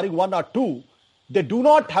leaders, barring one or two, they do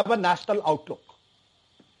not have a national outlook.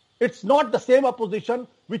 It's not the same opposition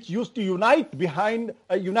which used to unite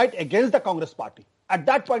against the Congress party. At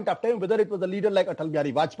that point of time, whether it was a leader like Atal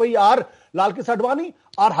Bihari Vajpayee or Lal Krishna Advani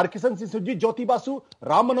or Harkisan Singh Sujit, Jyoti Basu,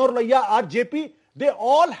 Ram Manohar Lohia or JP, they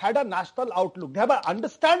all had a national outlook. They have an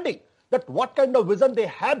understanding that what kind of vision they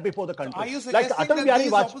have before the country. Are you suggesting that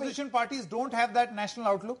these opposition parties don't have that national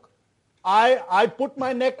outlook? I put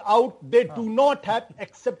my neck out. They do not have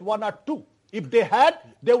except one or two. If they had,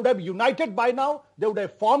 they would have united by now. They would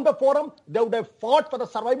have formed a forum. They would have fought for the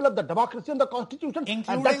survival of the democracy and the constitution. Including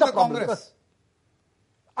and that's the problem. Congress.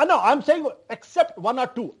 No, I'm saying except one or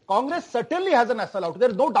two. Congress certainly has a national outlook. There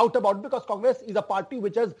is no doubt about it because Congress is a party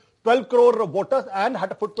which has 12 crore voters and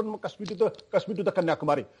had a footprint from Kashmir to the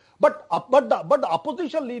Kanyakumari. But the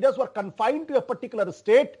opposition leaders were confined to a particular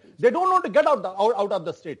state. They don't want to get out of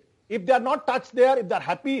the state. If they are not touched there, if they are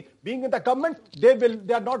happy being in the government, they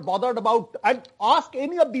are not bothered about. And ask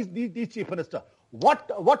any of these chief ministers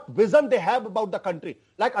what vision they have about the country.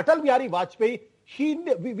 Like Atal Bihari Vajpayee,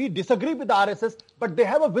 we disagree with the RSS, but they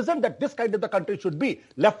have a vision that this kind of the country should be.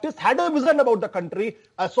 Leftists had a vision about the country.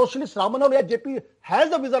 A socialist, Ram Manohar Lohia, JP,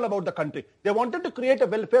 has a vision about the country. They wanted to create a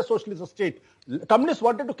welfare socialist state. Communists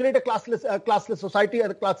wanted to create a classless society,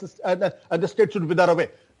 and the state should wither away.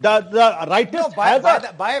 The rightist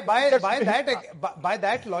by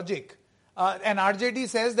that logic, an RJD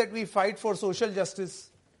says that we fight for social justice.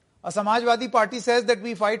 A Samajwadi party says that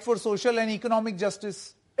we fight for social and economic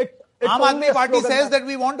justice. Aam Aadmi Party says that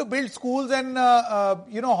we want to build schools and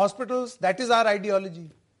hospitals. That is our ideology.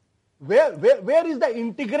 Where is the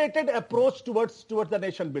integrated approach towards the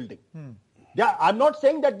nation building? Yeah, I'm not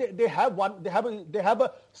saying that they have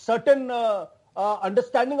a certain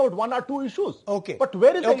understanding about one or two issues. Okay. But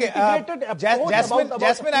where is the integrated approach?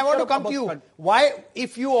 Jasmine, I want to come to you. Why,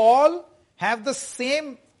 if you all have the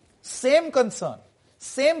same concern,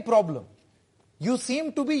 same problem, you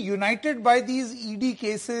seem to be united by these ED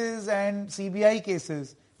cases and CBI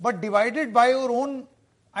cases, but divided by your own,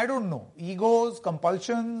 I don't know, egos,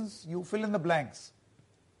 compulsions, you fill in the blanks.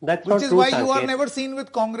 That's Which not is true, why Sanket. you are never seen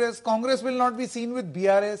with Congress. Congress will not be seen with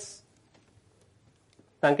BRS.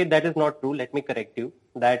 Sanket, that is not true. Let me correct you.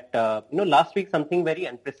 That, last week something very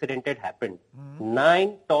unprecedented happened.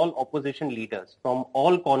 9 tall opposition leaders from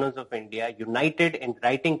all corners of India united in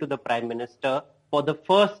writing to the Prime Minister for the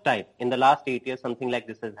first time in the last 8 years, something like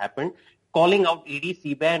this has happened, calling out ED,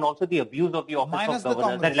 CBI and also the abuse of the office Minus of the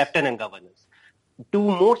governors and lieutenant governors. 2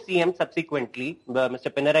 more CMs subsequently, Mr.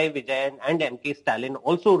 Pinarayi Vijayan and MK Stalin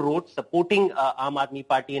also wrote supporting Aam Aadmi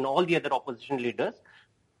Party and all the other opposition leaders.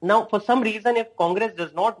 Now, for some reason, if Congress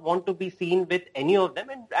does not want to be seen with any of them,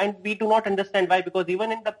 and we do not understand why, because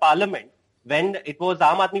even in the parliament, when it was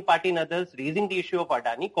Aam Aadmi Party and others raising the issue of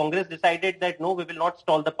Adani, Congress decided that no, we will not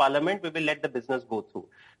stall the parliament, we will let the business go through.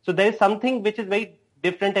 So there is something which is very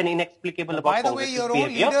different and inexplicable about By the Congress's way, your own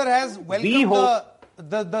behavior. leader has welcomed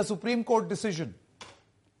the Supreme Court decision.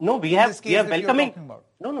 No, we are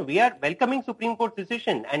welcoming Supreme Court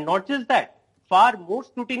decision, and not just that. Far more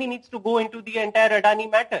scrutiny needs to go into the entire Adani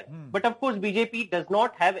matter. But of course, BJP does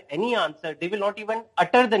not have any answer. They will not even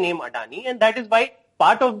utter the name Adani, and that is why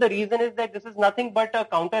part of the reason is that this is nothing but a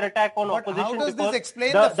counter-attack on opposition. How does this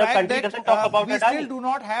explain the fact country that doesn't talk about we Adani. still do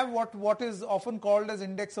not have what is often called as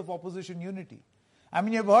index of opposition unity? I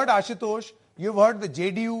mean, you've heard Ashutosh, you've heard the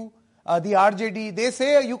JDU, the RJD. They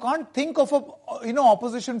say you can't think of a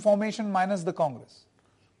opposition formation minus the Congress.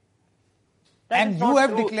 And you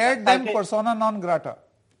have declared them persona non grata.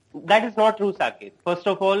 That is not true, Saket. First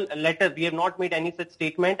of all, we have not made any such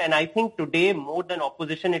statement, and I think today more than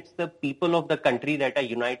opposition, it's the people of the country that are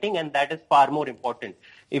uniting, and that is far more important.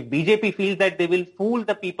 If BJP feels that they will fool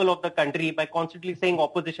the people of the country by constantly saying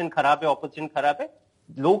opposition kharab hai,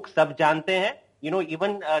 log sab jante hain.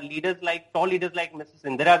 Even tall leaders like Mrs.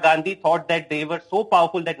 Indira Gandhi thought that they were so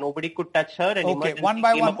powerful that nobody could touch her, and okay, one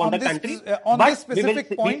by one on this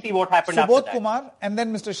specific point, see what happened Subodh after that. Kumar and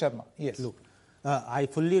then Mr. Sharma. Yes. Look, I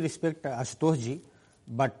fully respect Ashutosh ji,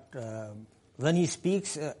 but when he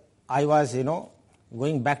speaks, I was,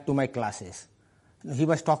 going back to my classes. He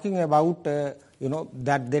was talking about,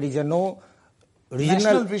 that there is no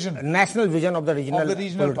national vision of the regional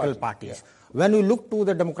political parties. Yeah. When we look to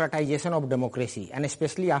the democratization of democracy, and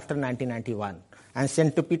especially after 1991, and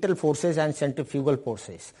centripetal forces and centrifugal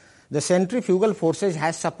forces, the centrifugal forces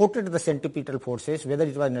has supported the centripetal forces, whether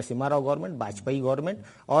it was Narasimha Rao government, Vajpayee government,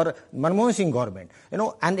 or Manmohan Singh government.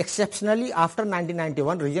 And exceptionally after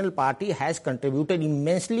 1991, regional party has contributed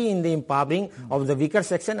immensely in the empowering of the weaker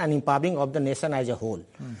section and empowering of the nation as a whole.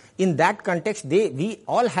 In that context, we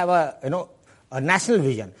all have a national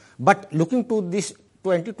vision. But looking to this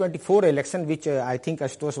 2024 election, which I think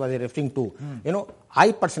Ashutosh was referring to,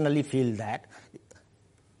 I personally feel that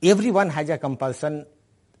everyone has a compulsion.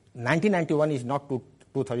 1991 is not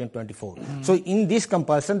 2024. So in this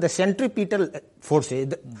compulsion, the centripetal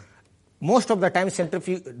forces, most of the time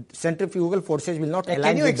centrifugal forces will not align.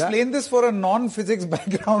 Can you explain this for a non-physics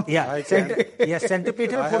background? Yeah,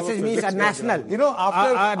 centripetal forces means a national.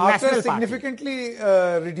 After significantly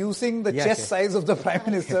reducing the chest size of the Prime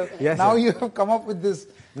Minister, now you have come up with this.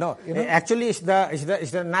 No, actually it's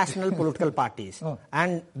the national political parties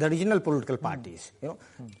and the regional political parties.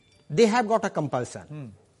 They have got a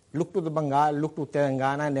compulsion. Look to the Bengal, look to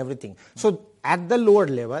Telangana and everything. So at the lower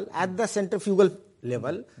level, at the centrifugal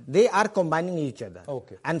level, they are combining each other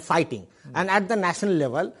and fighting. And at the national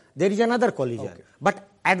level, there is another collision. But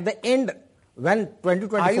at the end, when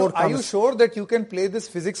 2024 are you sure that you can play this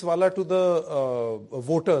physics wala to the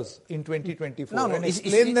voters in 2024? No, and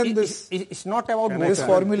explain them this. It's not about voter. This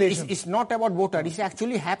formulation. It's not about voter. It's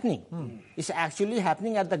actually happening. It's actually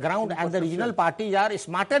happening at the ground, and the regional parties are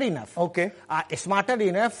smarter enough. Smarter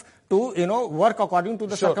enough to work according to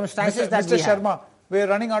the circumstances that we have. Mr. Sharma, we're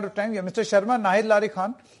running out of time here. Mr. Sharma, Nahid Lari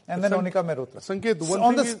Khan, and then Monica Mehrotra. Sanket,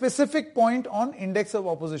 on the specific point on index of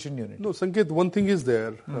opposition unity. No, Sanket, one thing is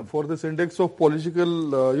there for this index of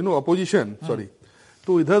political, opposition. Sorry,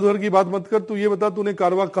 तो इधर उधर की बात मत कर. तू ये बता तूने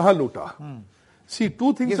कारवा कहाँ लूटा? See,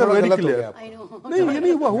 two things are very clear. नहीं, ये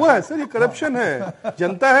नहीं हुआ है सर. ये corruption है.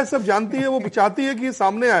 जनता है, सब जानती है. वो चाहती है कि ये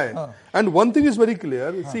सामने आए. And one thing is very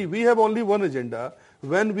clear. See, we have only one agenda.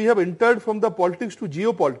 When we have entered from the politics to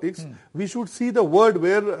geopolitics, we should see the word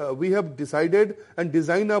where we have decided and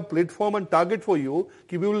designed a platform and target for you.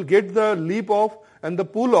 We will get the leap of and the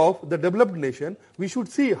pull of the developed nation. We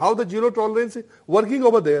should see how the zero tolerance is working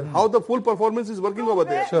over there, how the full performance is working over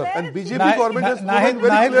there. And BJP government has proven very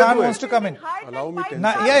clear. Nahid Khan wants to come in. Allow me 10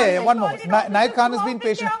 Yeah, one moment. Nahid Khan has been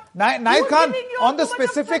patient. Nahid Khan, on the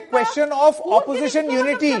specific question of opposition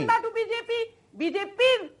unity.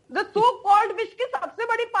 BJP, the so-called wish ki sabse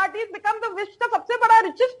badi party has become the wish ka sabse bada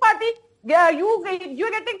richest party. You're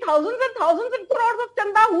getting thousands and thousands and crores of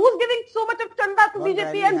chanda. Who's giving so much of chanda to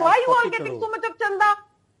BJP and why are you all getting so much of chanda?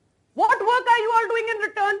 What work are you all doing in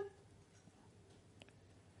return?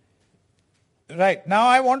 Right. Now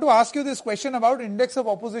I want to ask you this question about index of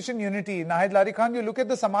opposition unity. Nahid Lari Khan, you look at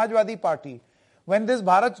the Samajwadi Party. When this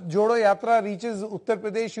Bharat Jodo Yatra reaches Uttar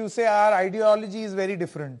Pradesh, you say our ideology is very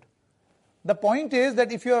different. The point is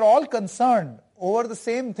that if you are all concerned over the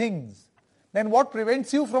same things, then what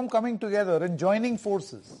prevents you from coming together and joining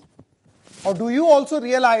forces? Or do you also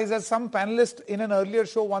realize, as some panelist in an earlier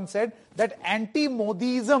show once said, that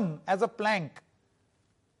anti-Modism as a plank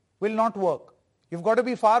will not work? You've got to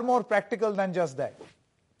be far more practical than just that.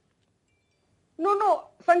 No,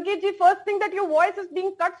 Sanketji, first thing that your voice is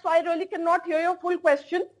being cut, so I really cannot hear your full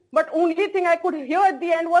question. But only thing I could hear at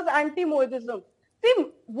the end was anti-Modism. See,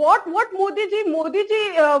 what Modi ji,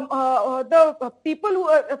 the people who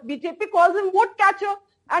BJP calls him vote catcher.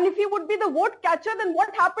 And if he would be the vote catcher, then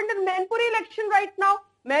what happened in Mainpuri election right now?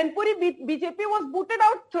 Mainpuri BJP was booted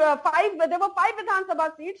out there were 5 Vidhan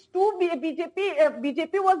Sabha seats,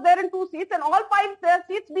 BJP was there in 2 seats, and all 5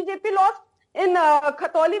 seats BJP lost. In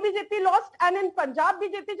Khatoli, BJP lost, and in Punjab,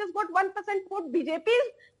 BJP just got 1% vote. The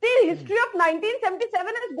history of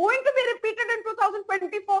 1977 is going to be repeated in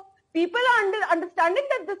 2024. People are understanding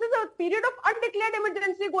that this is a period of undeclared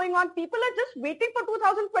emergency going on. People are just waiting for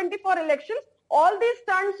 2024 elections. All these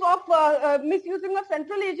stunts of misusing of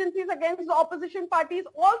central agencies against the opposition parties,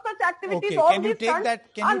 all such activities, all these stunts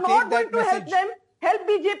are not going to help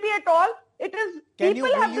BJP at all. It is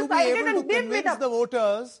people have decided and they've made up. The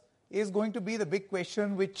voters is going to be the big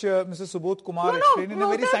question which Mr. Subodh Kumar explained in a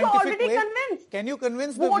very scientific way. Convinced. Can you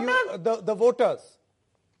convince the voters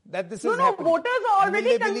that this is happening? No, voters are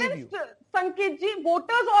already convinced. Sanket ji,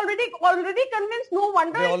 voters already convinced. No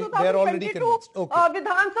wonder in 2022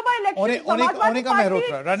 Vidhan Sabha elections, Samajwadi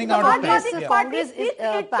Party, running out of time. Congress is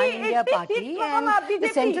a pan-India party, and the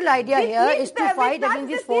central idea here is to fight against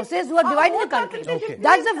these forces who are dividing the country.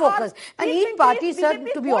 That's the focus. And each party, sir,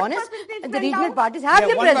 to be honest, the regional parties have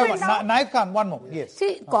their presence. Naif Khan, one more. Yes.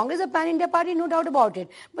 See, Congress is a pan-India party, no doubt about it.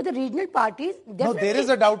 But the regional parties definitely... No, there is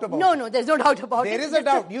a doubt about it. No, there's no doubt about it. There is a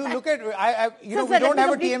doubt. You look at... we don't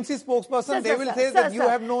have a TMC spokesperson. They will say that you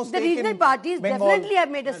have no stake in the regional parties definitely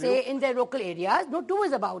have made a say in their local areas. No two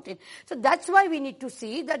ways about it. So that's why we need to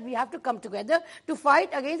see that we have to come together to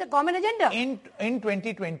fight against a common agenda. In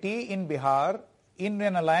 2020, in Bihar, in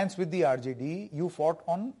an alliance with the RJD, you fought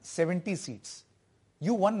on 70 seats.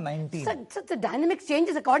 You won 19. So the dynamics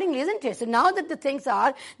changes accordingly, isn't it? So now that the things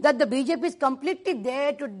are that the BJP is completely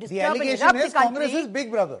there to disturb the allegation and is Congress is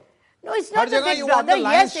big brother. No, it's not a big brother.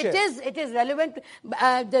 Yes, it is. It is relevant.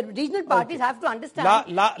 The regional parties have to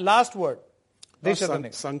understand. Last word.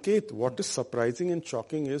 Sanket, what is surprising and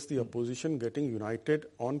shocking is the opposition getting united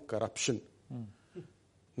on corruption.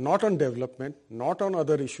 Not on development, not on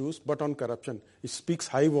other issues, but on corruption. It speaks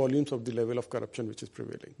high volumes of the level of corruption which is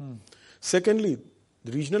prevailing. Secondly,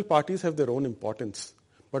 the regional parties have their own importance.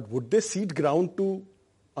 But would they cede ground to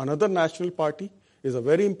another national party is a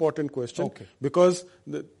very important question. Because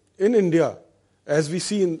in India, as we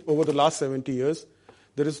see over the last 70 years,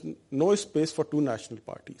 there is no space for two national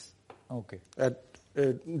parties. At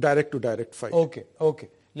direct-to-direct fight.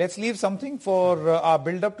 Let's leave something for our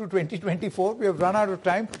build-up to 2024. We have run out of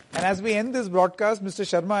time. And as we end this broadcast, Mr.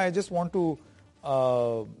 Sharma, I just want to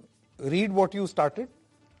read what you started.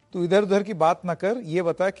 तू इधर उधर की बात न कर, ये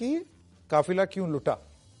बता कि काफिला क्यों लुटा?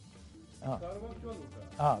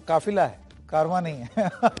 हाँ, काफिला है, कारवां नहीं है.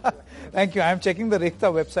 Thank you. I am checking the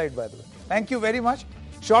Rekhta website, by the way. Thank you very much.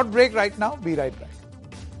 Short break right now. Be right back.